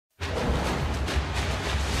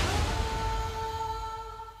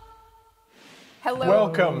Hello.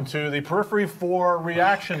 Welcome to the Periphery 4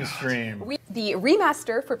 reaction stream. The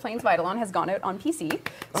remaster for Plains of Eidolon has gone out on PC,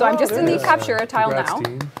 so I'm just in the Captura tile now.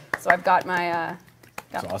 Team. So I've got my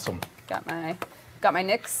That's awesome. got my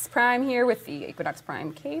Nyx Prime here with the Equinox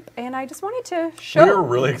Prime cape, and I just wanted to show. We were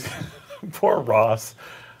really poor Ross,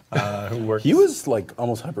 who worked. He was like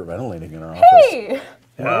almost hyperventilating in our office. Hey.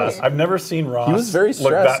 I've never seen Ross He was very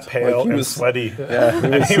look that stressed. pale Like, he and was- sweaty.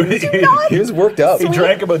 Yeah, he he was worked up. He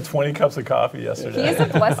drank about 20 cups of coffee yesterday. He is a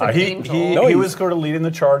blessed angel. He was sort of leading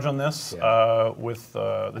the charge on this with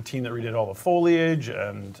the team that redid all the foliage,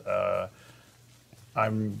 and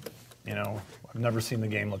I've never seen the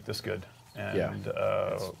game look this good. And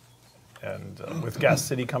with Gas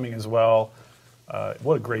City coming as well,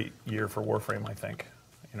 what a great year for Warframe, I think.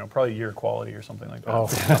 You know, probably year quality or something like that.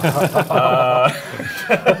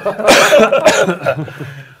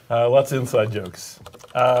 Lots of inside jokes.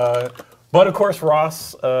 But of course,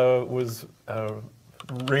 Ross was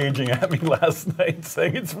raging at me last night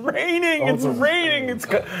saying, it's raining, it's raining. It's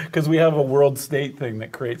because we have a world state thing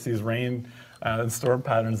that creates these rain and storm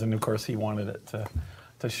patterns. And of course, he wanted it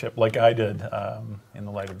to ship like I did in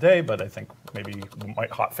the light of day, but I think maybe we might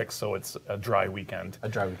hotfix so it's a dry weekend. A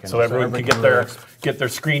dry weekend. So everyone can get their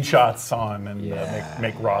screenshots on and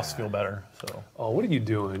make Ross feel better. So. Oh, what are you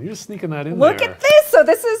doing? You're just sneaking that in Look there. at this! So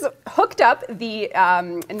this is hooked up the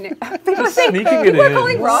people sneaking it people are in.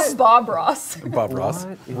 calling Ross Bob Ross. Bob Ross.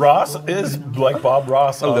 Ross is like Bob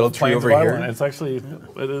Ross. A little tree over here. It's actually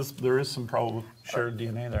there is some probably shared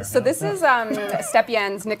DNA there. So this is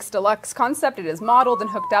Stepyan's Nyx Deluxe concept. It is modeled and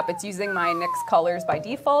hooked up. It's using my Nyx colors by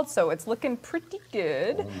default, so it's looking pretty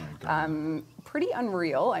good. Pretty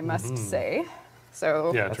unreal, I must say.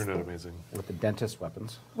 So Yeah, it turned out amazing. With the dentist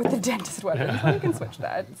weapons. with the dentist weapon, we can switch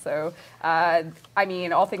that. So I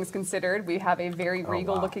mean, all things considered, we have a very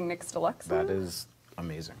regal-looking Nyx Deluxe. That is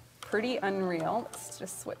amazing. Pretty unreal. Let's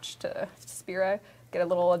just switch to Spira. Get a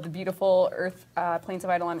little of the beautiful Earth Plains of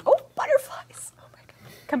Eidolon. Oh, butterflies! Oh my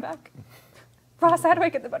God, come back, Ross. How do I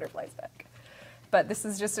get the butterflies back? But this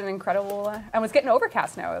is just an incredible. And it's getting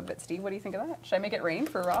overcast now a bit. Steve, what do you think of that? Should I make it rain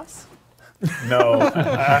for Ross? No.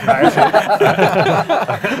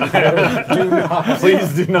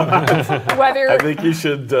 Please do not. Whether I think you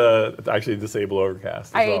should actually disable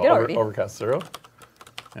Overcast. I did already. Overcast 0.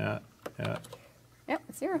 Yeah. yeah,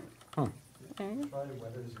 it's 0. Huh. There you go.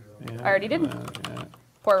 Yeah. I already did.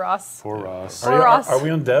 Poor Ross. Poor Ross. Poor Ross. Are we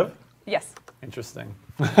on dev? Yes. Interesting.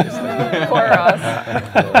 Poor Ross.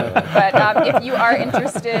 But if you are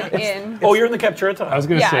interested in, Oh, you're in the Captura tile. I was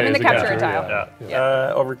going to say. I'm in the it's a Captura tile.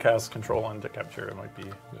 Yeah. Overcast control into Captura might be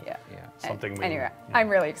Yeah. something we. Anyway, I'm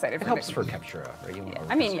really excited for It helps this. for Captura, right? You want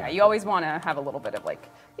I mean, yeah, you always want to have a little bit of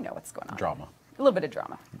what's going on. drama. A little bit of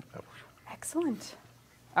drama. Excellent.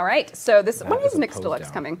 All right, so this, when is is a Nyx pose Deluxe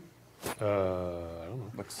down. coming? I don't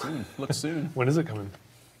know. Look soon. Look soon. When is it coming?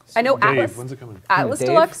 I know Dave, Atlas. when's it coming? Atlas Dave?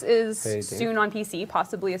 Deluxe is Hey, Dave. soon on PC,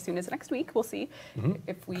 possibly as soon as next week. We'll see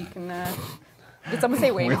if we can. Did someone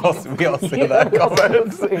say wait? We all say that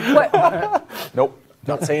comment. What? Nope.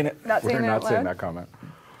 Not saying it. Not saying We're it not out saying loud? that comment.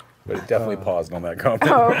 But it definitely paused on that comment.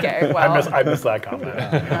 Oh, okay. Well, I missed that comment.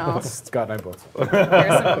 well, Scott and I both.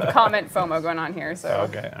 there's some comment FOMO going on here. So.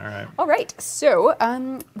 Okay, all right. All right, so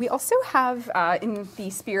we also have, in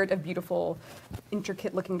the spirit of beautiful,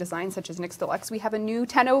 intricate-looking designs such as Nyx Deluxe, we have a new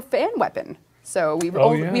Tenno fan weapon. So we've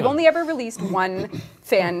only ever released one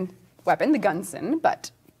fan weapon, the Gunson,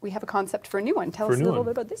 but we have a concept for a new one. Tell us a little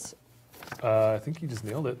bit about this. I think you just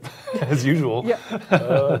nailed it, as usual. Yeah.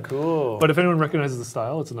 Oh, cool. But if anyone recognizes the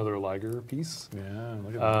style, it's another Liger piece. Yeah,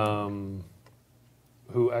 look at that.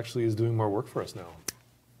 Who actually is doing more work for us now.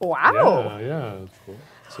 Wow. Yeah. Cool.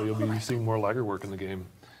 So you'll be seeing more Liger work in the game.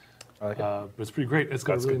 I like it. But it's pretty great. It's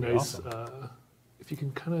got That's a really gonna be nice. If you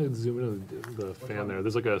can kind of zoom in on the fan there,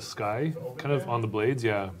 there's like a sky kind of on the blades.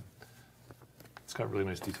 Yeah. It's got really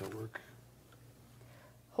nice detail work.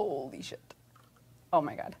 Holy shit. Oh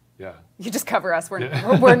my God. Yeah. You just cover us. We're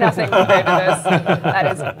nothing compared to this.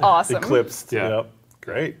 That is awesome. Eclipsed. Yeah. Yep.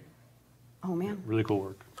 Great. Oh man. Really cool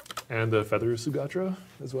work. And the feather Sugatra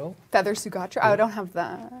as well. Feather Sugatra. Oh, I don't have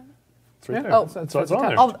that. It's right there. Oh, it's on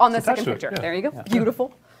there. Oh, on the It's attached second to it, picture. yeah. There you go.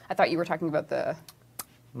 Beautiful. I thought you were talking about the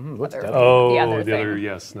What's other- that? Oh, the other the other, thing.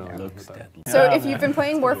 yes. No. That's that. So if you've been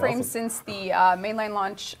playing Warframe since the mainline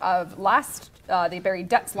launch of the Buried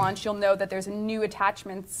Depths launch, you'll know that there's a new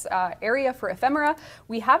attachments area for ephemera.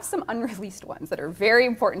 We have some unreleased ones that are very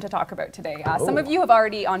important to talk about today. Some of you have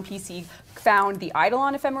already on PC found the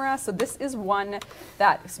Eidolon ephemera, so this is one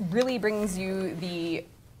that really brings you the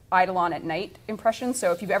Eidolon at night impression.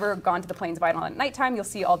 So if you've ever gone to the plains of Eidolon at nighttime, you'll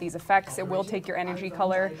see all these effects. It will take your energy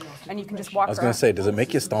color, and you can just walk I was around. gonna say, does it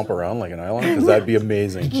make you stomp around like an island? Because that'd be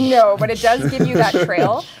amazing. No, but it does give you that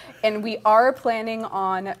trail. And we are planning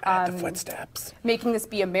on The footsteps. making this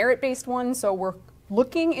be a merit-based one. So we're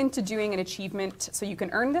looking into doing an achievement so you can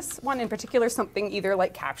earn this one in particular, something either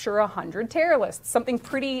like capture 100 terror lists, something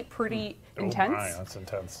pretty intense. Oh my, that's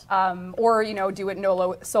intense. Or do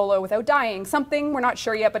it solo without dying. Something we're not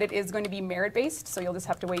sure yet, but it is going to be merit based, so you'll just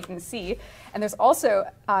have to wait and see. And there's also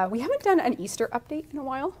we haven't done an Easter update in a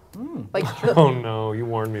while. Oh no, you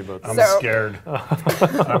warned me about I'm that. So- scared.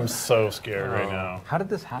 I'm so scared right now. How did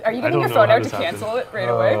this happen? Are you getting don't your know phone how out to this happened. cancel it right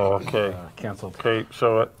away? Oh, okay. Canceled. Okay,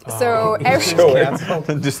 show it. So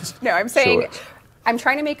Just no, I'm saying it. I'm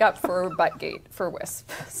trying to make up for Buttgate for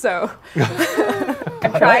Wisp. So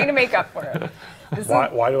I'm trying to make up for it.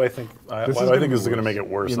 Why do I think? Why do I think this is going to make it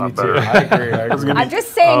worse, not better? I agree. I agree. I'm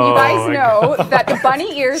just saying, you guys my know that the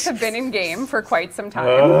bunny ears have been in game for quite some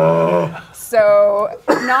time. So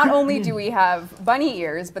not only do we have bunny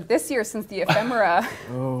ears, but this year, since the ephemera,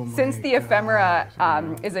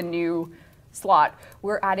 is a new slot,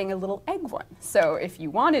 we're adding a little egg one. So if you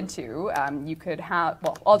wanted to, you could have.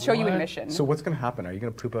 Well, I'll show you in What? mission. So what's going to happen? Are you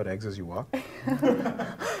going to poop out eggs as you walk?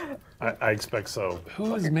 I expect so.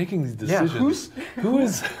 Who is making these Yeah, decisions? who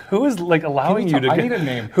is like allowing you to I get? need a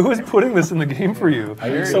name. Who is putting this in the game for you?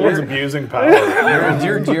 Someone's abusing power.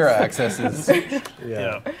 your Jira accesses.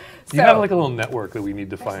 Yeah. You have like a little network that we need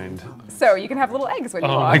to find. So you can have little eggs when you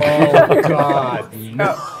Oh walk. my Oh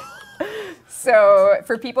God. So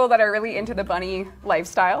for people that are really into the bunny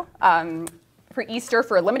lifestyle, for Easter,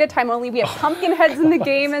 for a limited time only, we have pumpkin heads in the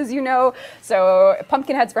game, as you know. So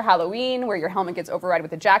pumpkin heads for Halloween, where your helmet gets override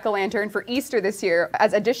with a jack-o'-lantern. For Easter this year,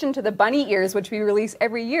 as addition to the bunny ears, which we release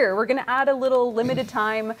every year, we're going to add a little limited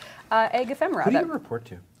time egg ephemera. Who do you report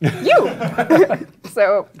to? You!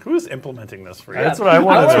 So Who's implementing this for you? That's what I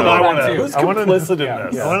want That's to what I know. want to know. Who's I wanna- complicit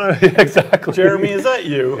in this? I wanna, exactly. Jeremy, is that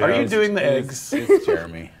you? Are you it's- doing the eggs? It's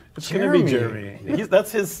Jeremy. It's going to be Jeremy.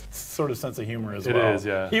 That's his sort of sense of humor as It well. is,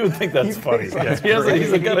 yeah. He would think that's funny. Yeah.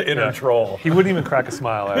 He's got an inner troll. He wouldn't even crack a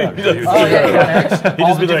smile. Actually. He would Oh just- yeah, you got eggs. He'd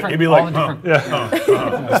just be like, he'd be like, yeah.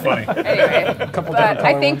 that's funny. anyway, but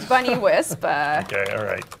I think Bunny Wisp, Okay, all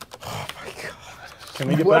right. Oh my god. Can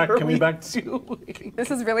we get back? Can we back?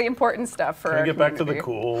 this is really important stuff for Can our we get back to the community.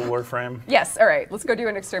 cool Warframe Yes, all right, let's go do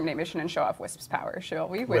an exterminate mission and show off Wisp's power, shall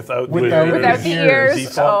we? without Without Without the ears.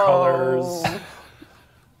 default Oh. colors.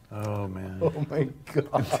 Oh man. Oh my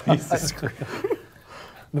God. Jesus Christ.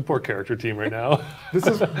 The poor character team right now. This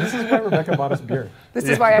is why Rebecca bought us beer. This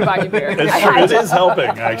is why I bought you beer. It is helping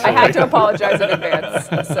actually. I had to apologize in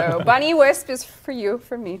advance. So Bunny Wisp is for you,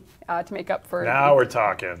 from me, to make up for. Now we're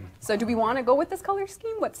talking. So do we want to go with this color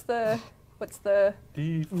scheme? What's the?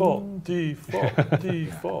 Default. You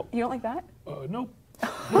You don't like that? Nope.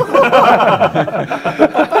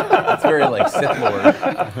 It's very like Sith Lord.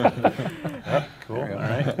 Cool. All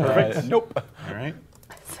right. Perfect. Nope. All right.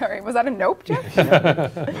 Sorry, was that a nope, Jeff?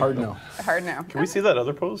 Hard no. A hard no. Can we see that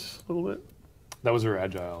other pose a little bit? That was her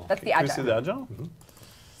agile. That's the Can we see agile. the agile?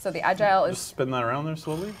 So the agile Just is. spin that around there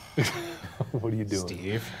slowly. What are you doing?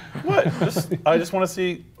 Steve. What? I just want to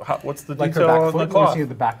see what's the Like her detail back on the foot. You cloth. see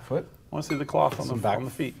the back foot? I want to see the cloth on Some the back- on the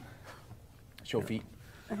feet. Show feet.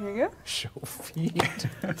 Here you go. Show feet.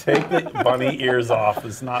 Take the bunny ears off.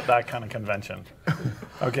 It's not that kind of convention.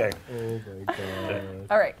 Okay. Oh my God.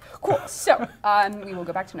 All right, cool. So we will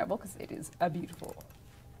go back to Noble because it is a beautiful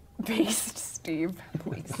beast, Steve.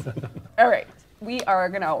 Please. All right, we are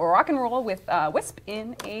gonna rock and roll with Wisp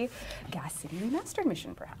in a Gas City Remastered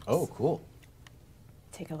mission, perhaps. Oh, cool.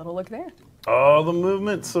 Take a little look there. Oh, the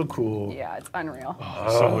movement's so cool. Yeah, it's unreal.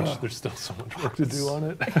 There's still so much work to do on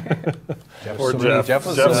it. Poor So Jeff. Jeff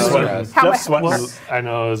was Jeff's so sweating. stressed. How Jeff's much- sweating. I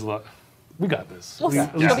know it was a lot. We got this. We'll see.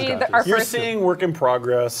 At least It'll we be got the, our this. You're first. seeing work in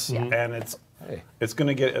progress, Yeah. and it's Hey. going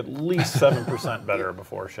to get at least 7% better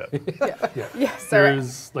before ship. Yeah, so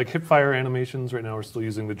There's like hip fire animations right now. We're still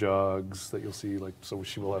using the jogs that you'll see. Like, so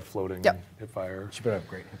she will have floating Yep. hip fire. She better have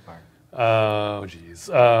great hip fire. Oh, geez.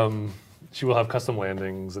 She will have custom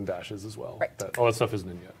landings and dashes as well. Right. All that stuff isn't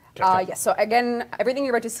in yet. yes, so again, everything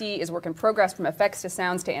you're about to see is work in progress, from effects to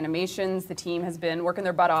sounds to animations. The team has been working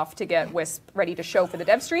their butt off to get Wisp ready to show for the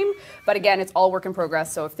dev stream. But again, it's all work in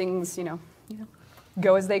progress, so if things,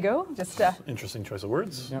 go as they go, just, Interesting choice of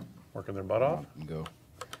words. Yep. Working their butt off. Go.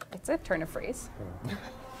 it's a turn of phrase.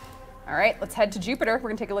 All right, let's head to Jupiter. We're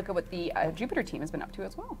gonna take a look at what the Jupiter team has been up to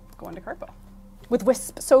as well. Going to Carpo. With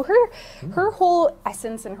Wisp. So her whole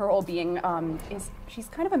essence and her whole being is she's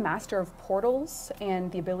kind of a master of portals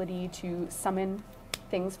and the ability to summon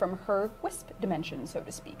things from her wisp dimension, so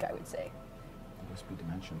to speak, I would say. Wispy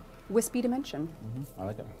dimension. Wispy dimension. I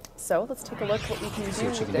like it. So let's take a look what we can do what you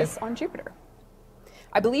with can this on Jupiter.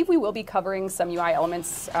 I believe we will be covering some UI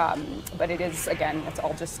elements, but it is, again, it's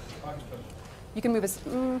all just, you can move us,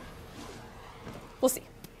 we'll see.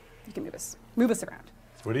 You can move us around.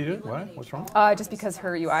 What are you doing? What? What's wrong? Just because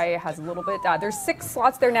her UI has a little bit, there's 6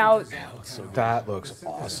 slots there now. That looks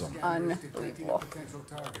awesome. Unbelievable. Potential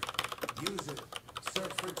target. Use it.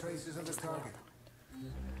 Search for traces of the target.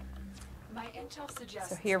 My intel suggests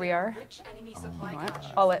So here we are. rich enemy supply What?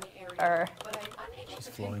 caches I'll let in the area, our, but I'm unable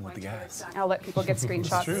to flowing with the pinpoint where gas. exactly. I'll let people get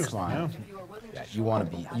screenshots. True. Come on. Yeah. If you are willing Yeah, to you show want me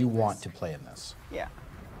to be. the You values- want to play in this. Yeah.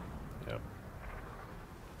 Yep.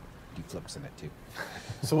 Do flips in it too.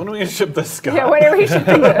 So when are we gonna ship this guy? Yeah, whatever we should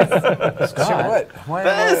think this. Scott, what? Why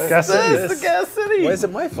Gas City. the Gas City. Why is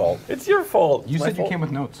it my fault? It's your fault. You my said you fault. came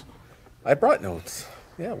with notes. I brought notes.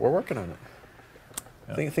 Yeah, we're working on it.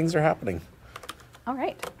 I think things are happening. All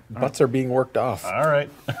right. Butts are being worked off. All right.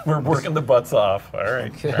 We're working the butts off. All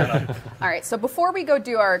right. Fair enough. All right, so before we go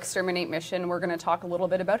do our exterminate mission, we're going to talk a little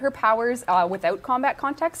bit about her powers without combat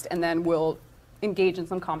context, and then we'll engage in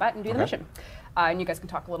some combat and do the mission. And you guys can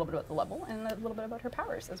talk a little bit about the level and a little bit about her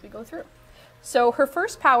powers as we go through. So her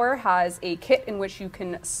first power has a kit in which you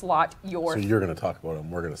can slot your... So you're going to talk about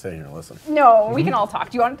them. We're going to sit here and listen. No, we can all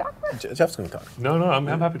talk. Do you want to talk about it? Jeff's going to talk. No, I'm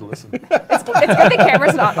happy to listen. It's good the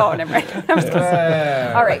camera's not... Oh, never mind. I'm just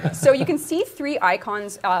kidding. All right, so you can see 3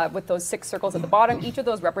 icons with those 6 circles at the bottom. Each of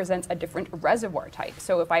those represents a different reservoir type.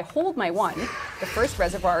 So if I hold my 1, the first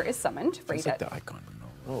reservoir is summoned. It's Right like at, the icon.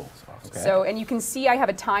 Oh, okay. So, and you can see I have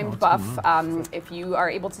a timed buff. If you are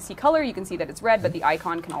able to see color, you can see that it's red, but the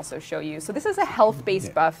icon can also show you. So this is a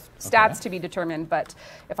health-based buff, stats to be determined, but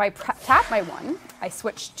if I tap my 1, I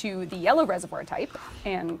switch to the yellow reservoir type,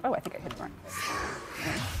 and, oh, I think I hit it wrong.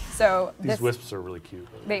 So These wisps are really cute.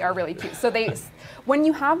 they are really cute. So when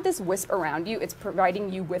you have this wisp around you, it's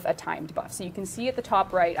providing you with a timed buff. So you can see at the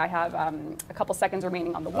top right, I have a couple seconds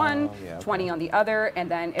remaining on the one, 20 on the other,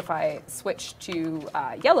 and then if I switch to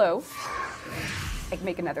yellow, I can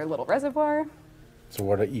make another little reservoir. So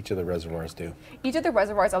what do each of the reservoirs do? Each of the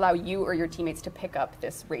reservoirs allow you or your teammates to pick up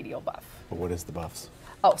this radial buff. But what is the buffs?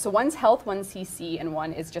 Oh, so one's health, one's CC, and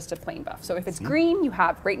one is just a plain buff. So if it's green, you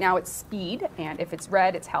have, right now it's speed, and if it's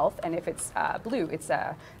red, it's health, and if it's blue, it's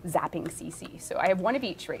zapping CC. So I have 1 of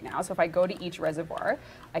each right now, so if I go to each reservoir,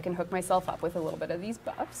 I can hook myself up with a little bit of these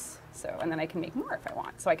buffs, so, and then I can make more if I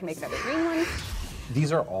want. So I can make another green one.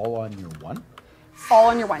 These are all on your 1? All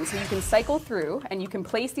on your 1, so you can cycle through, and you can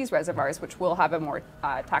place these reservoirs, which will have a more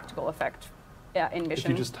tactical effect in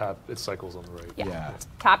mission. If you just tap, it cycles on the right. Yeah.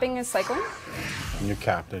 Tapping is cycling. And your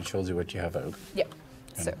captain shows you what you have out. Yep.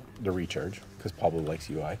 And So the recharge, because Pablo likes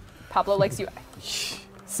UI. Pablo likes UI.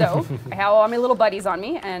 So I have all my little buddies on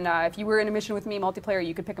me, and if you were in a mission with me multiplayer,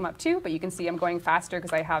 you could pick them up too, but you can see I'm going faster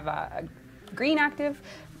because I have a green active.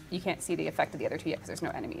 You can't see the effect of the other 2 yet because there's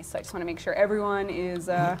no enemies. So I just want to make sure everyone is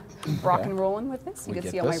rock and rolling with this. You We can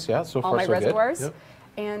get see all my, this, yeah, so all far my so good. reservoirs. Yep.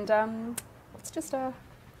 And let's just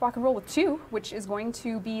rock and roll with 2, which is going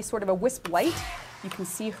to be sort of a wisp light. You can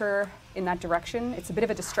see her in that direction. It's a bit of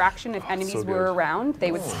a distraction. If enemies so were good. around,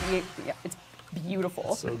 they would see, yeah, it's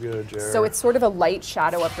beautiful. So good, Jared. So it's sort of a light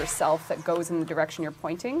shadow of herself that goes in the direction you're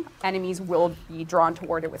pointing. Enemies will be drawn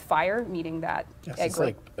toward it with fire, meaning that Yes, it's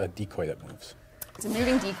like a decoy that moves. it's a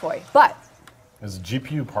moving decoy. But As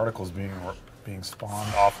GPU particles being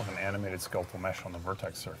spawned off of an animated skeletal mesh on the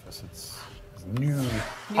vertex surface, it's new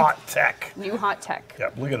hot tech. new hot tech.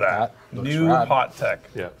 Yep, look at that. That looks New rad. hot tech.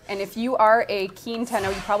 Yeah. And if you are a keen tenno,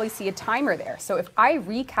 you probably see a timer there. So if I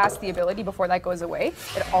recast the ability before that goes away,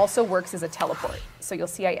 it also works as a teleport. So you'll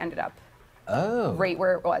see I ended up right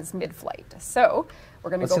where it was mid-flight. So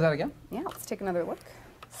we're gonna Let's go. see that again. Yeah, let's take another look.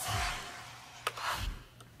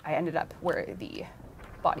 I ended up where the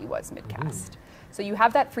body was mid-cast. So you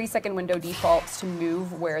have that 3-second window defaults to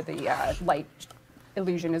move where the light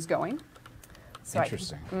illusion is going. So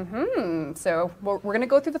Interesting. So we're going to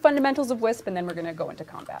go through the fundamentals of Wisp, and then we're going to go into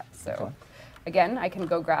combat. So again, I can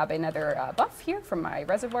go grab another buff here from my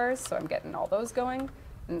reservoirs, so I'm getting all those going.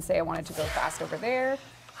 And say I wanted to go fast over there,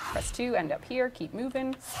 press 2, end up here, keep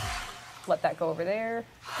moving, let that go over there,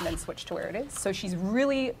 and then switch to where it is. So she's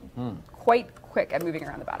really quite quick at moving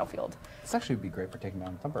around the battlefield. This actually would be great for taking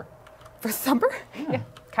down Thumper. For Thumper? Yeah.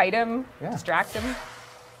 Kite him, Yeah. distract him.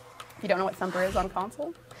 If you don't know what Thumper is on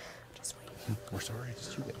console, just wait. We're sorry,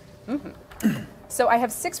 just shoot it. So I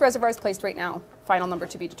have 6 reservoirs placed right now, final number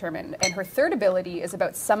to be determined, and her third ability is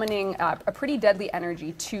about summoning a pretty deadly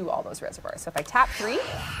energy to all those reservoirs. So if I tap 3,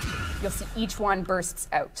 you'll see each one bursts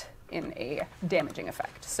out in a damaging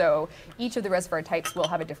effect. So each of the reservoir types will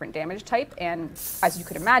have a different damage type, and as you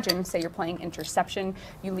could imagine, say you're playing Interception,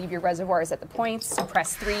 you leave your reservoirs at the points, you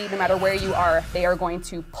press 3, no matter where you are, they are going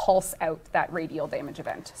to pulse out that radial damage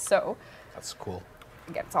event. So That's cool.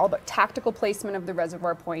 again, it's all about tactical placement of the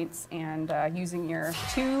reservoir points and using your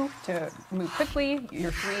 2 to move quickly,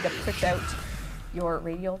 your 3 to push out your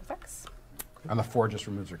radial effects. And the 4 just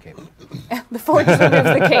removes her cape. The 4 just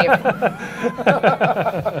removes the cape.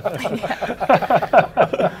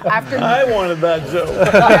 After, I wanted that joke.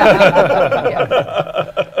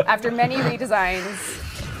 after many redesigns,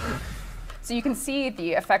 so you can see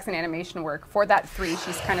the effects and animation work. For that 3,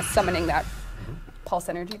 she's kind of summoning that pulse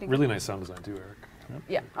energy. To Really nice sound design too, Eric.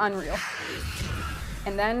 Yeah, unreal.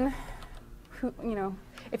 And then,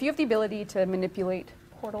 if you have the ability to manipulate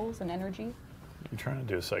portals and energy, I'm trying to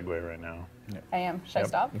do a segue right now. I am. Should I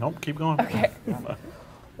stop? Nope, keep going. Okay.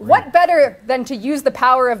 What better than to use the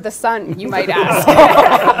power of the sun, you might ask?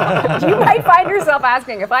 You might find yourself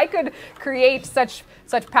asking, if I could create such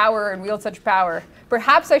power and wield such power,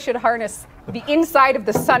 perhaps I should harness the inside of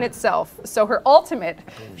the sun itself. So her ultimate,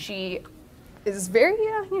 she is very,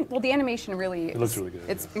 well, the animation really, It looks really good.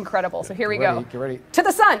 It's incredible. So here we Get ready, go. get ready. To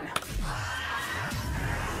the sun.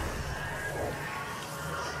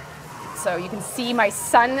 So you can see my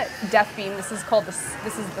sun death beam. This is called this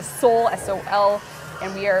is the Soul, SOL,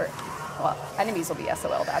 and we are, well, enemies will be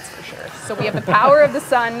SOL, that's for sure. So we have the power of the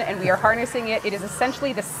sun, and we are harnessing it. It is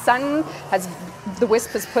essentially the sun the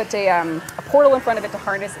Wisp has put a portal in front of it to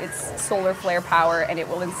harness its solar flare power, and it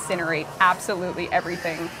will incinerate absolutely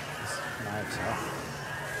everything. Knives,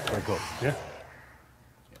 huh? Very cool. Yeah.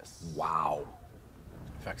 Yes. Wow.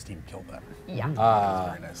 Effects team killed that. Yeah.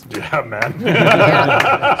 Very nice. Yeah, man. Yeah.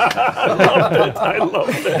 I love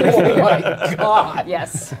it. Oh my god!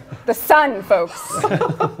 Yes. The sun, folks.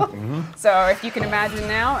 So if you can imagine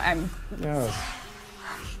now,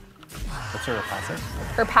 What's her passive?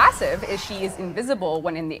 her passive is she is invisible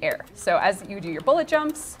when in the air. So as you do your bullet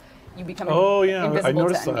jumps, you become Oh yeah, invisible I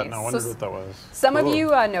noticed to that. enemies. And I wondered So what that was. some of Cool.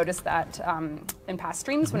 you noticed that in past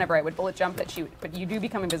streams whenever I would bullet jump but you do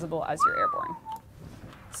become invisible as you're airborne.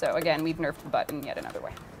 So again, we've nerfed the button yet another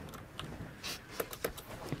way.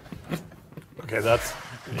 Okay, that's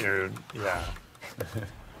your yeah.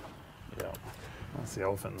 Yeah. That's the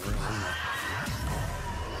elephant in the room, isn't it?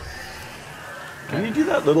 Can you do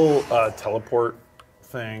that little teleport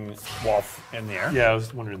thing while in the air? Yeah, I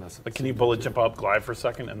was wondering this. Like, can you bullet jump up, glide for a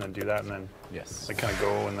second, and then do that, and then Yes. like kind of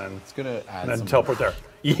go and then It's gonna add and then some teleport there?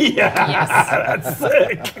 Yeah, that's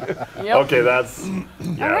sick. Yep. Okay, that's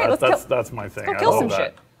yeah, All right, that's my thing. Go I kill love some that.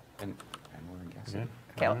 shit. And we're in gas.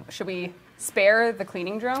 Yeah. Okay, should we spare the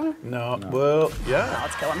cleaning drone? No, well, yeah.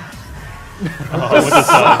 Let's kill him.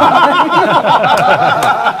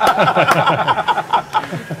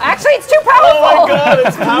 Actually, it's too powerful. Oh my God,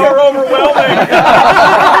 it's power overwhelming.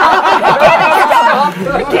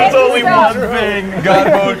 There's only one thing. God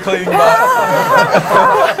mode cleaning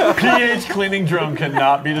bot. PH cleaning drone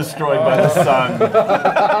cannot be destroyed by the sun.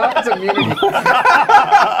 That's immunity.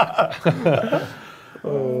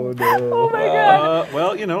 Oh no. Oh my god.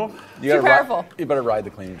 Well, you know. You Too gotta powerful. you better ride the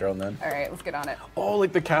cleaning drone then. All right, let's get on it. Oh,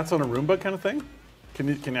 like the cats on a Roomba kind of thing? Can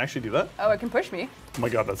you actually do that? Oh, it can push me. Oh my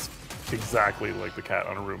God, that's exactly like the cat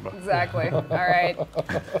on a Roomba. Exactly. All right.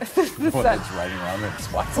 The one that's riding around and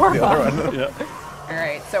swats at the other one. Yeah, All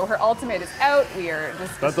right. So her ultimate is out. We are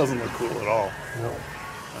just, that doesn't look cool at all.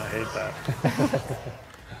 I hate that.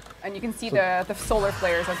 and you can see the solar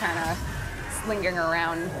flares are kind of slinging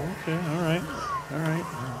around. Okay, all right.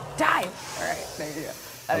 Dive. All right. There you go.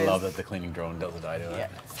 That I is- love that the cleaning drone doesn't die to it. Yeah.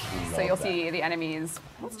 We So love you'll that. see the enemies.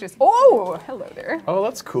 Let's just. Oh, hello there. Oh,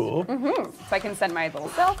 that's cool. So I can send my little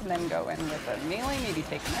self and then go in with a melee, maybe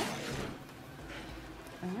take him out.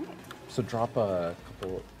 So drop a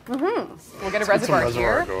couple. We'll get a get some reservoir reservoir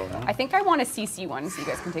here. going, huh? I think I want a CC one, so you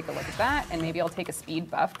guys can take a look at that, and maybe I'll take a speed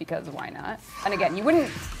buff because why not? And again, you wouldn't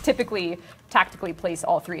typically tactically place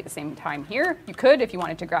all 3 at the same time here. You could if you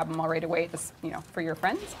wanted to grab them all right away, for your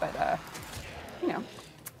friends, but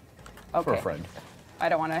Okay. For a friend. I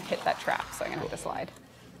don't want to hit that trap, so I'm gonna have to slide.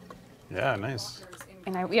 Yeah, nice.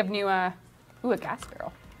 And we have new, a gas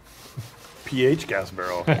barrel. PH gas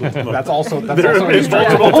barrel. That's also. That's They're also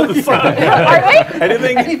invulnerable to the sun. Are they?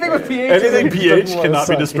 Anything with pH. anything PH cannot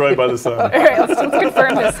be destroyed by the sun. All right, let's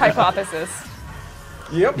confirm this hypothesis.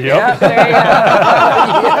 Yep. Yep, there you go.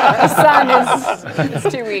 The sun is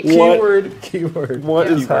too weak. What? Keyword. What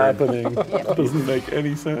is Keyword. happening? Doesn't make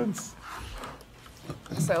any sense.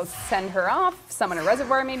 So send her off, summon a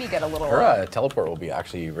reservoir maybe, get a little... Her teleport will be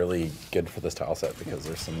actually really good for this tile set because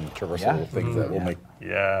there's some traversal things that will make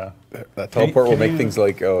Yeah. that teleport will can make you- things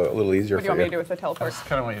like a little easier What do you for want me you. to do with the I teleport? just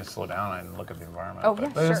kind of want you to slow down and look at the environment. Oh, but yeah,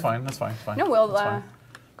 That's sure. fine. That's fine. Fine. No, we'll That's fine.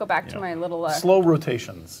 go back to Yeah. my little... Slow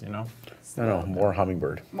rotations, you know? No, more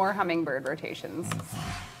hummingbird. More hummingbird rotations.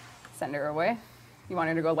 Send her away. You want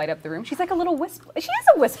her to go light up the room? She's like a little wisp. She is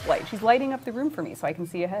a wisp light. She's lighting up the room for me so I can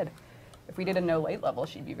see ahead. If we did a no light level,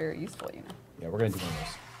 she'd be very useful, you know. Yeah, we're gonna do one of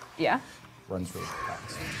those. Yeah? Runs really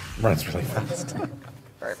fast. Runs really fast.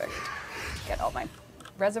 Perfect. Get all my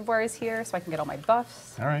reservoirs here so I can get all my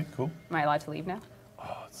buffs. All right, cool. Am I allowed to leave now?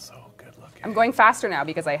 Oh, it's so good looking. I'm going faster now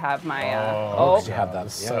because I have my... Oh, you have that.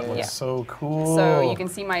 This set looks Yeah. so cool. So you can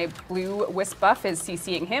see my blue wisp buff is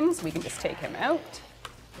CCing him, so we can just take him out.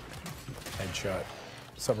 Headshot.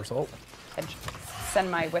 Somersault. And send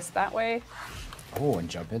my wisp that way. Oh, and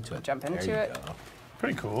jump into it. Jump There into you it. go.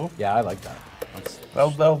 Pretty cool. Yeah, I like that. That's,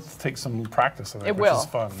 That'll take some practice, I think, It which will. is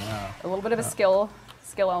fun. Yeah. A little bit of a skill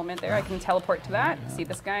element there. I can teleport to that. See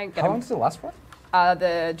this guy? Get how long him. does it last for?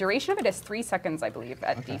 The duration of it is 3 seconds, I believe,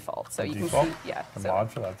 at default. So you Default? can see, yeah. The So,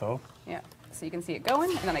 mod for that though. yeah. So you can see it going,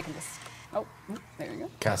 and then I can just, oh, there you go.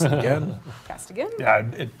 Cast it again. Cast again. Yeah,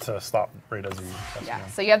 it stopped right as you. pressed Yeah,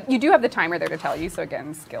 it. so you do have the timer there to tell you. So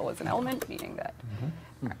again, skill is an element, meaning that.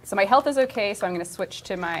 All right, so my health is okay, so I'm going to switch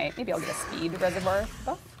to my, maybe I'll get a speed reservoir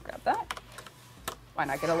buff. Grab that. Why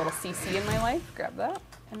not get a little CC in my life? Grab that.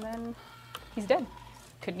 And then he's dead.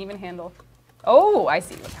 Couldn't even handle. Oh, I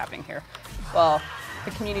see what's happening here. Well,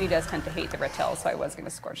 the community does tend to hate the Ratels, so I was going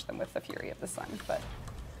to scorch them with the Fury of the Sun, but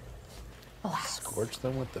alas. Scorch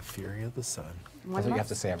them with the fury of the sun. One That's what you have must.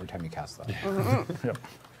 to say every time you cast that. Yep.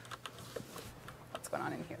 What's going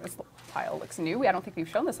on in here? This tile looks new. I don't think we've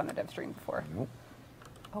shown this on a Devstream before. Nope.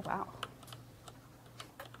 Oh, wow.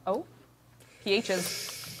 Oh, pH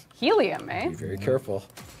is helium, eh? Be very careful.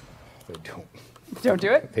 They don't. Don't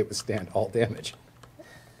do it. They withstand all damage.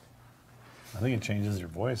 I think it changes your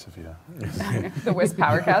voice if you. The Wisp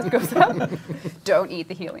power cast goes up. Don't eat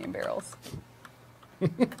the helium barrels.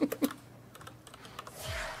 That's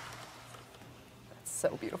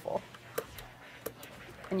so beautiful.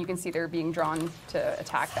 And you can see they're being drawn to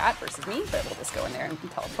attack that versus me, but we'll just go in there and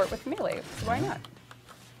teleport with melee, so why not?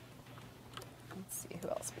 Let's see who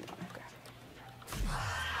else we want to grab.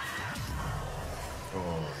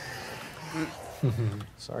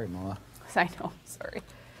 Sorry, Moa. I know, sorry.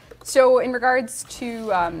 So in regards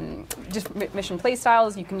to just mission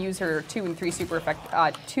playstyles, you can use her 2 and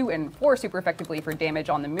 4 super effectively for damage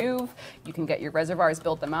on the move. You can get your reservoirs,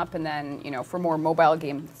 build them up, and then for more mobile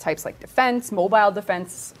game types like mobile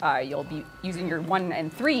defense, you'll be using your 1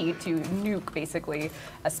 and 3 to nuke basically.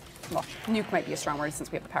 Well, nuke might be a strong word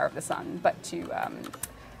since we have the power of the sun, but to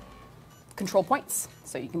control points.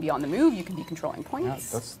 So you can be on the move, you can be controlling Yeah,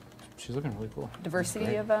 points. she's looking really cool.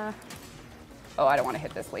 Diversity of oh, I don't want to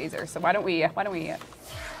hit this laser. So why don't we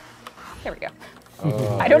there we go.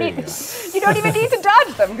 I don't need you don't even need to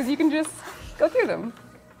dodge them because you can just go through them.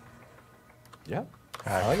 Yeah,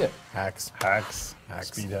 I like it. Hacks. Hacks. Hacks.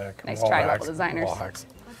 Speed hack. Nice wall try, hacks, level designers. Wall hacks.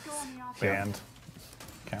 Banned.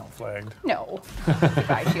 Count flagged. No.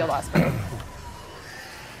 Goodbye, shield osprey.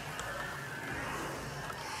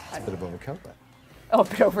 It's a bit of overkill, but Oh, a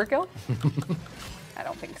bit overkill? I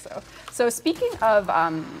don't think so. So speaking of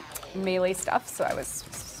melee stuff, so I was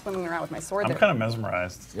swimming around with my sword I'm there. kind of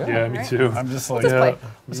mesmerized. Yeah, me Alright. too. I'm just like, just play. let's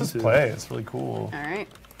Me just too. play. It's really cool. All right.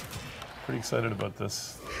 Pretty excited about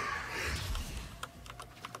this.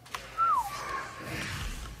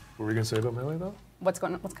 What were we gonna say about melee though? What's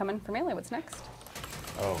coming for melee? What's next?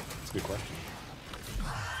 Oh, that's a good question.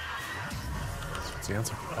 What's the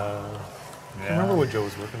answer? I can't remember what Joe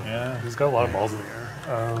was working on. Yeah. He's got a lot of balls in the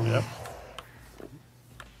air. Yep.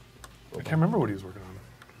 I can't remember what he was working on.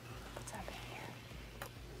 What's happening here?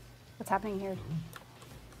 What's happening here?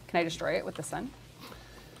 Can I destroy it with the sun?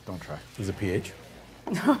 don't try. Is it pH?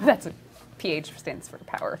 No, that's a PH stands for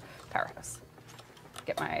powerhouse.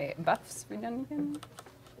 Get my buffs redone again.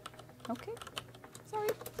 Okay. Sorry.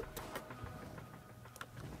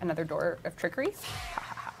 Another door of trickery.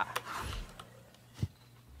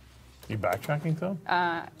 You backtracking, Phil?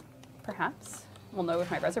 Perhaps. We'll know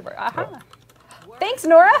with my reservoir. Aha. Thanks,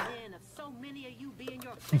 Nora. Of so many of you being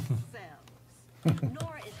your best selves.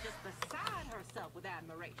 Nora is just beside herself with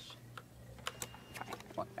admiration.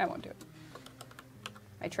 Fine. I won't do it.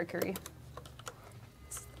 My trickery.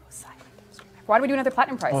 It's the most silent. Why do we do another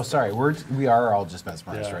platinum prize? Oh, sorry. We are all just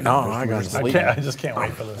mesmerized Yeah. right No, now. I We're gotta just sleep. I just can't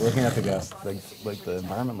wait for this. looking at the guests. Like the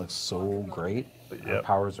environment looks so great. The Yep.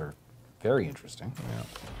 powers are very interesting.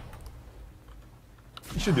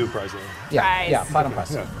 You should do a prize though. Yeah, Prize. yeah, platinum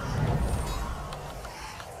prize. Yeah.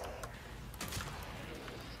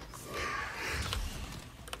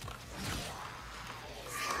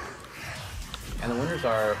 And the winners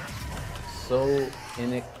are so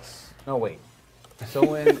in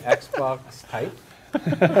Xbox type.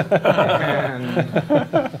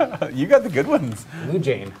 And You got the good ones. Blue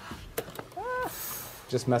Jane.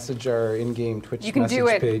 Just message our in-game Twitch You can do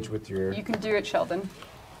message it. page with your You can do it, Sheldon.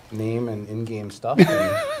 name and in-game stuff. And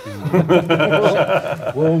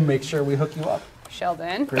we'll make sure we hook you up.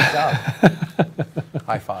 Sheldon. Great job.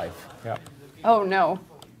 High five. Yeah. Oh no.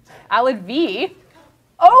 Alid V.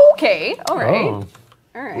 Okay. All right. Oh.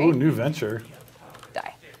 All right. Ooh, new venture.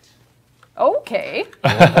 Die. Okay.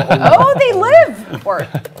 Oh, they live. Or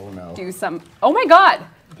Oh no. do some. Oh my God.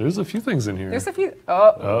 There's a few things in here. There's a few.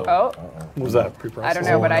 Oh. Oh. What was that? Pre-processed? I don't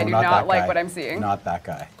know, but I do not not that like guy. what I'm seeing. Not that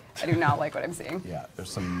guy. I do not like what I'm seeing. Yeah,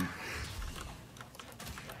 there's some.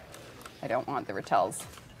 I don't want the Retells.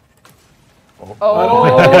 Oh. Oh,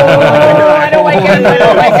 I don't like him. I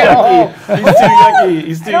don't like him. He's too yucky.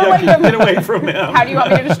 He's too don't like yucky. him. Get away from him. How do you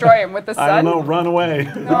want me to destroy him? With the sun? I don't know. Run away.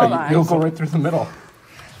 Hold on. You'll go right through the middle.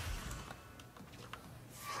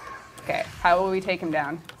 Okay, how will we take him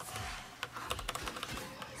down?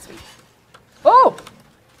 Sweet. Oh!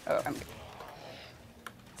 Oh, I'm good.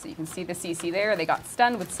 So you can see the CC there. They got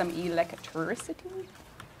stunned with some electricity.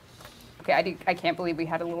 Okay, I can't believe we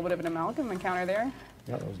had a little bit of an amalgam encounter there.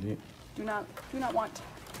 Yeah, that was neat. Do not want.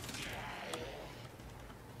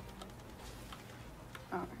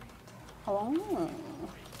 All right. Oh.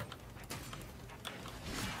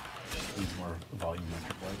 Needs more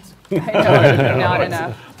volumetric lights. I know, not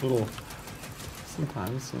enough. Little.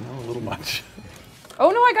 Sometimes, a little much. Oh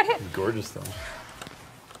no, I got hit. Gorgeous though.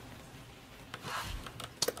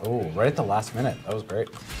 Oh, right at the last minute. That was great.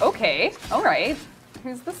 Okay, all right.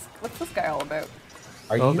 Who's this? What's this guy all about?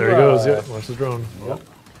 Are Oh, you, there he goes. Yeah, watch the drone. Yep.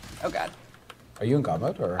 Oh God. Are you in God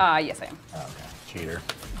mode or? Yes I am. Oh, okay. Cheater.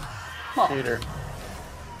 Well, Cheater.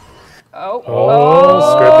 oh.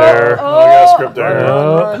 Oh, script there. Oh, I got a script there.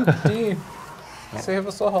 Run, D. Save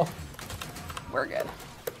us all. We're good.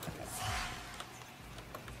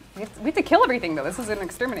 We have to kill everything though. This is an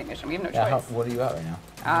exterminate mission. We have no Yeah, choice. what are you at right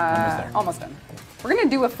now? Almost done. We're gonna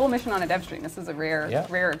do a full mission on a Devstream. This is a rare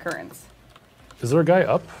occurrence. Is there a guy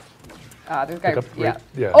up? There's a guy. Like up Yeah. right-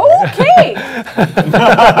 yeah. Okay.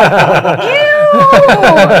 Ew.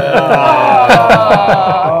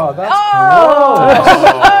 Oh, that's Oh.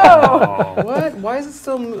 cool. What? Why is it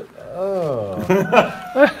still? Oh.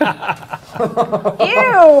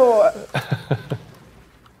 Ew.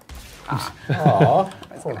 Aw.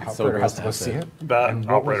 Poor So operator has gross to to go have see to- it. That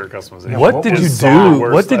operator customization. What did you is do? the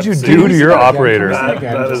worst What did I've you seen. do to your Again, operators? please.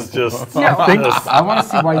 That is just. No. I think, I want to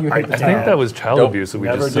see why you hate the I think that was child Don't abuse that we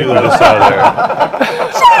never just do saw there.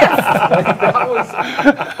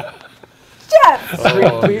 Jeff.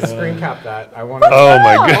 Please screen cap that. I want to. Oh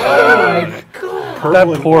my god. Purple That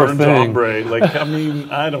and poor orange thing. ombre. Like, I mean,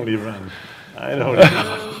 I don't even.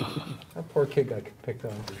 That poor kid got picked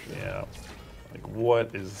on for sure. Yeah. Like,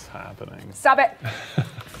 what is happening? Stop it.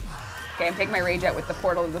 Okay, I'm taking my rage out with the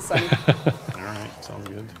portal of the sun. All right, sounds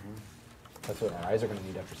good. That's what our eyes are going to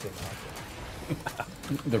need after seeing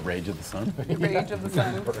the The rage of the sun. Rage of the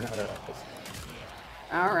sun. burn out our eyes.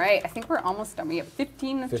 All right, I think we're almost done. We have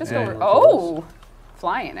 15, just 15 over. more Oh,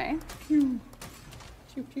 flying, eh? Pew,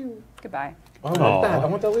 pew. Goodbye. Oh, I want that. I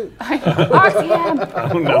want that loot.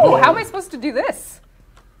 Oxyam. Oh, no. Oh, how am I supposed to do this?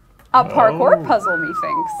 A parkour puzzle,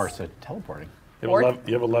 methinks. Or so teleporting. You have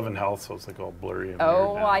 11 health, so it's like all blurry. And Oh, weird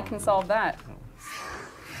well, now. I can solve that.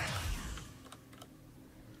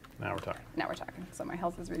 Now we're talking. Now we're talking. So my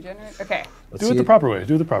health is regenerated. Okay. Let's Do see it the proper way.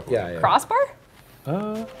 Do it the proper way. Yeah, yeah. Crossbar? You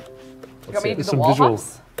Uh, want me to do the some wall visual-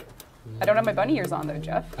 hops? I don't have my bunny ears on though,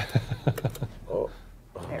 Jeff. Oh,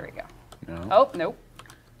 There we go. No. Oh, nope.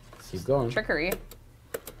 keep going. Trickery.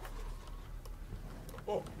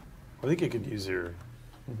 I think you could use your.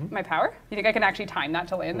 My power? You think I can actually time that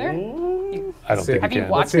to land there? I don't think you Have you can.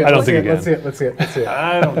 watched I don't think you can. Let's see it. Let's see it. Let's see it.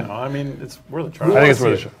 I don't know. I mean, it's worth a try. I think it's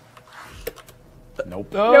worth a shot.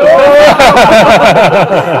 Nope. All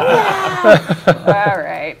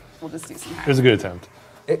right. We'll just do some It hacks. was a good attempt.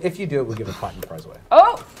 If you do it, we'll give a platinum prize away.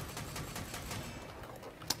 Oh!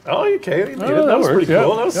 Oh, okay. You made it. that That was worked, pretty yeah,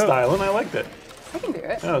 cool. That was yeah. styling. I liked it. I can do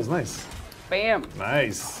it. That was nice. Bam.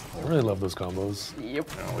 Nice. I really love those combos. Yep.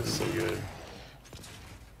 Oh, it's so good.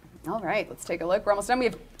 All right, let's take a look. We're almost done. We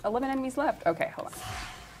have 11 enemies left. Okay, hold on.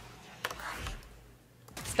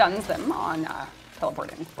 Stuns them on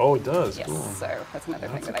teleporting. Oh, it does. Yes, Cool. so that's another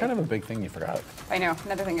thing That's that kind of a big thing you forgot. I know,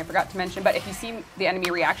 another thing I forgot to mention, but if you see the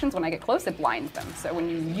enemy reactions when I get close, it blinds them. So when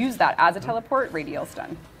you use that as a teleport, radial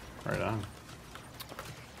stun. Right on.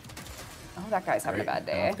 Oh, that guy's having a bad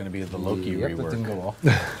day. It's going to be the Loki Yep, that didn't rework. go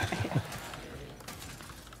well.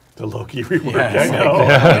 The Loki rework. Yeah,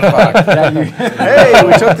 I know. Hey,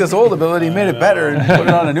 we took this old ability, made it better, and put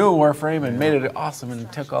it on a new Warframe, and made it awesome,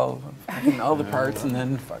 and took all the parts, and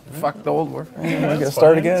then fuck the old Warframe. We gotta That's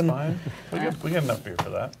start fine, again. it's fine. We get enough beer for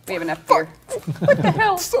that. We have enough beer. What the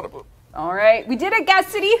hell? All right, we did it, Gas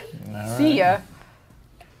City. See ya.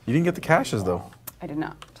 You didn't get the caches though. I did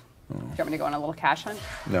not. Do you want me to go on a little cash hunt?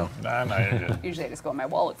 No. Nah, you're good. Usually I just go in my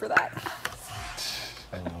wallet for that.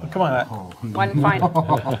 Come on. One final.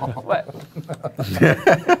 What?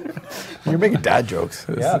 You're making dad jokes.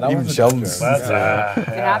 Yeah, that Even was a Sheldon's. dad That's, It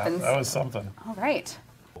happens. That was something. All right.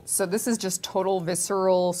 So this is just total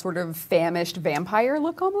visceral, sort of famished vampire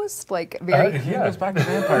look almost, like very. Yeah. Goes back to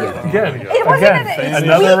vampire. Again, It wasn't an-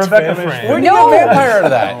 another it's Rebecca famished. frame. Where do you No. get vampire out of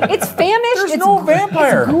that? It's famished. There's it's no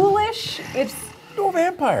vampire. It's ghoulish. It's No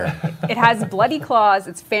vampire. it has bloody claws.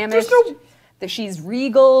 It's famished. There's no- That she's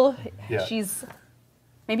regal. Yeah. She's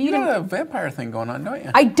maybe You you got a didn't. vampire thing going on, don't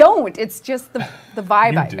you? I don't. It's just the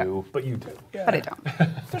vibe I You got. do, but you do. But I don't.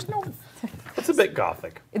 There's no. It's a bit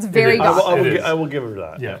gothic. It's very is. gothic. It is. I will give her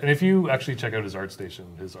that. Yeah, and if you actually check out his art station,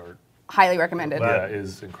 his art Highly recommended.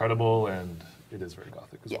 is incredible, and it is very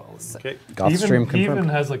gothic as well. Yes. Okay. Devstream He even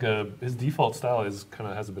confirmed. has like his default style is kind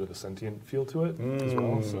of has a bit of a sentient feel to it as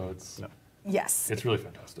well. So Yes. it's really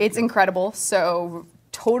fantastic. It's incredible. So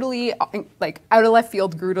totally like out of left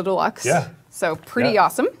field Gruda Deluxe. Yeah. So pretty Yeah.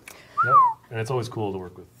 awesome. Yep. And it's always cool to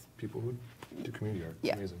work with people who do community art. It's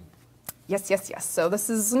Yeah. amazing. Yes, yes, yes. So this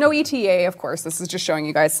is no ETA, of course. This is just showing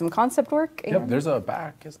you guys some concept work. Yep, and- there's a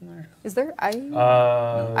back, isn't there? Is there?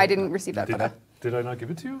 I didn't receive that Did, photo. did I not give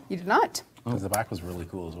it to you? You did not. Because the back was really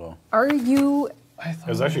cool as well. Are you? It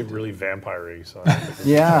was actually really vampire-y, so I think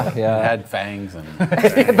Yeah, It yeah. had fangs and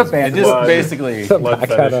The band. it just Blood. basically. blood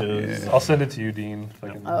Back out of- fetishes. I'll send it to you, Dean. If I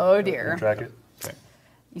can Oh dear. track it.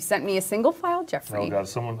 You sent me a single file, Jeffrey. Oh god,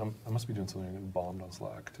 I must be doing something. I'm getting bombed on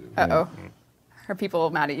Slack too. Uh-oh. Are people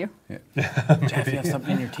mad at you? Jeff, you have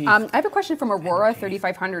something in your teeth. I have a question from Aurora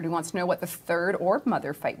 3500 who wants to know what the third Orb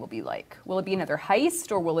Mother fight will be like. Will it be another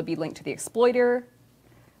heist or will it be linked to the Exploiter?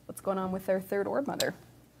 What's going on with their third Orb Mother?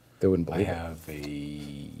 They wouldn't I believe it. have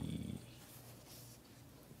a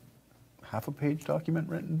half a page document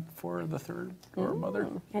written for the third or mother.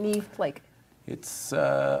 Any like? It's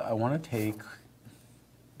I want to take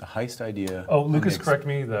the heist idea. Oh, and Lucas, ex- correct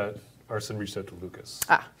me that Arson reached out to Lucas.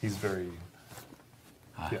 Ah. He's very.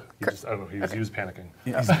 Yeah, he just, I don't know. He was panicking.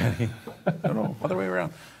 Yeah, no, no, other way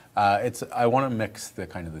around. It's I want to mix the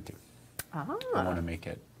kind of the two. I want to make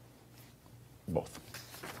it both.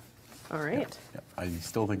 All right. Yeah, I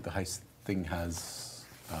still think the heist thing has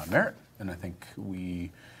merit, and I think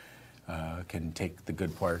we can take the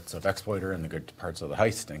good parts of Exploiter and the good parts of the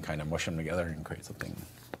heist and kind of mush them together and create something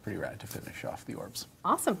pretty rad to finish off the orbs.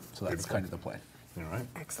 Awesome. So that's kind of the plan. All right.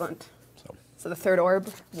 Excellent. So So the third orb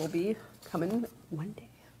will be coming one day.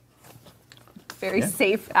 Very Yeah.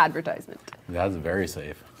 safe advertisement. that's very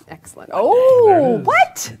safe. Excellent. There Oh, it is.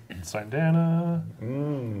 what? Sindana.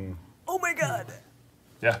 Oh my God.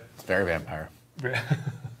 Yeah. It's very vampire.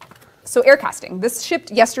 So air casting. This shipped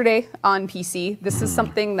yesterday on PC. This is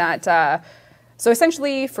something that, so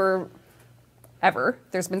essentially for ever,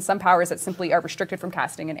 there's been some powers that simply are restricted from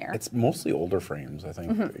casting in air. It's mostly older frames, I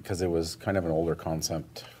think, because it was kind of an older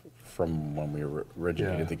concept from when we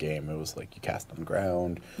originated Yeah. the game. It was like you cast on the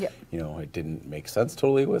ground. Yep. You know, it didn't make sense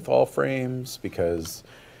totally with all frames because,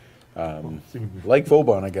 like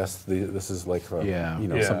Vauban, I guess this is like Yeah. you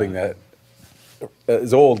know Yeah. something that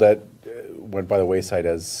is old that went by the wayside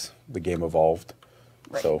as the game evolved.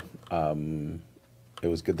 Right. So it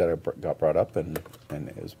was good that it got brought up and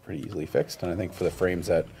it was pretty easily fixed. And I think for the frames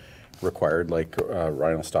that required like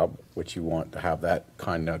Rhino Stop, which you want to have that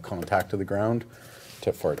kind of contact to the ground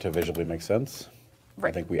for it to visually make sense, Right.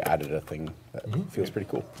 I think we added a thing that feels pretty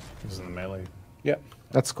cool. This is in the melee. Yeah.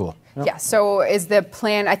 That's cool. Yeah, so is the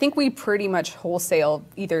plan, I think we pretty much wholesale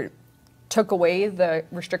either took away the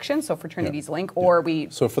restrictions, so Fraternity's Link, or we,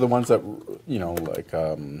 So for the ones that, you know, like,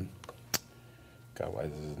 God, why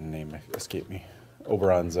does his name escape me?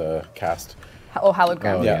 Oberon's cast. oh, Hallowed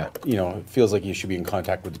Ground. Oh, Yeah, you know, it feels like you should be in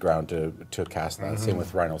contact with the ground to cast that. Same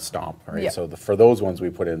with Rhino Stomp, right? Yeah. So for those ones, we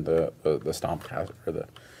put in the Stomp cast or the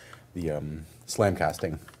Slam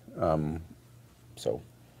casting. So,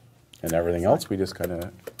 and everything else, we just kind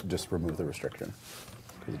of just remove the restriction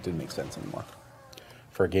because it didn't make sense anymore.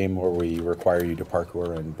 for a game where we require you to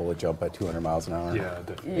parkour and bullet jump at 200 miles an hour. Yeah,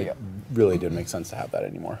 definitely. Yeah. Really didn't make sense to have that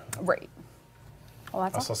anymore. Right. Well, I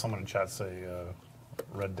that's saw all. someone in chat say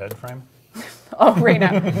Red Dead frame. Oh, right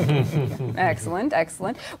now. Excellent,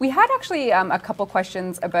 excellent. We had actually a couple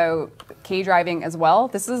questions about K-driving as well.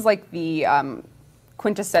 This is like the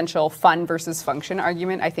quintessential fun versus function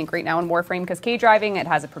argument, I think, right now in Warframe, because K-driving, it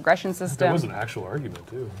has a progression There system. was an actual argument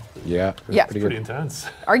too. Yeah. it was Yeah. Pretty Pretty good. intense.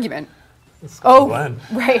 Argument. It's Oh, blend.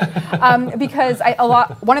 right. Because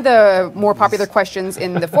one of the more popular questions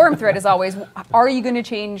in the forum thread is always, are you going to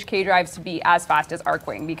change K-drives to be as fast as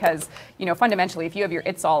Arcwing? Because, you know, fundamentally, if you have your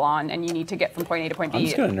it's all on and you need to get from point A to point I'm B,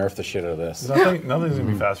 just gonna nerf the shit out of this. Nothing's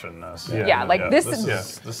gonna be faster than this. Yeah, like this is-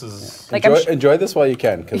 This is. like I'm Enjoy this while you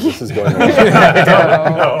can, because this is going away. Is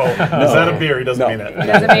that a beer? He doesn't mean it.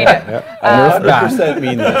 doesn't mean it. I 100%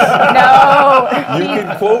 mean this. No. You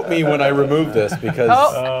can quote me when I remove this, because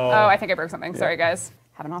Oh, I think I broke something. Sorry, guys.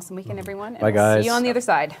 Have an awesome weekend, everyone. And Bye, we'll see guys. you on the other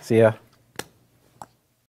side. See ya.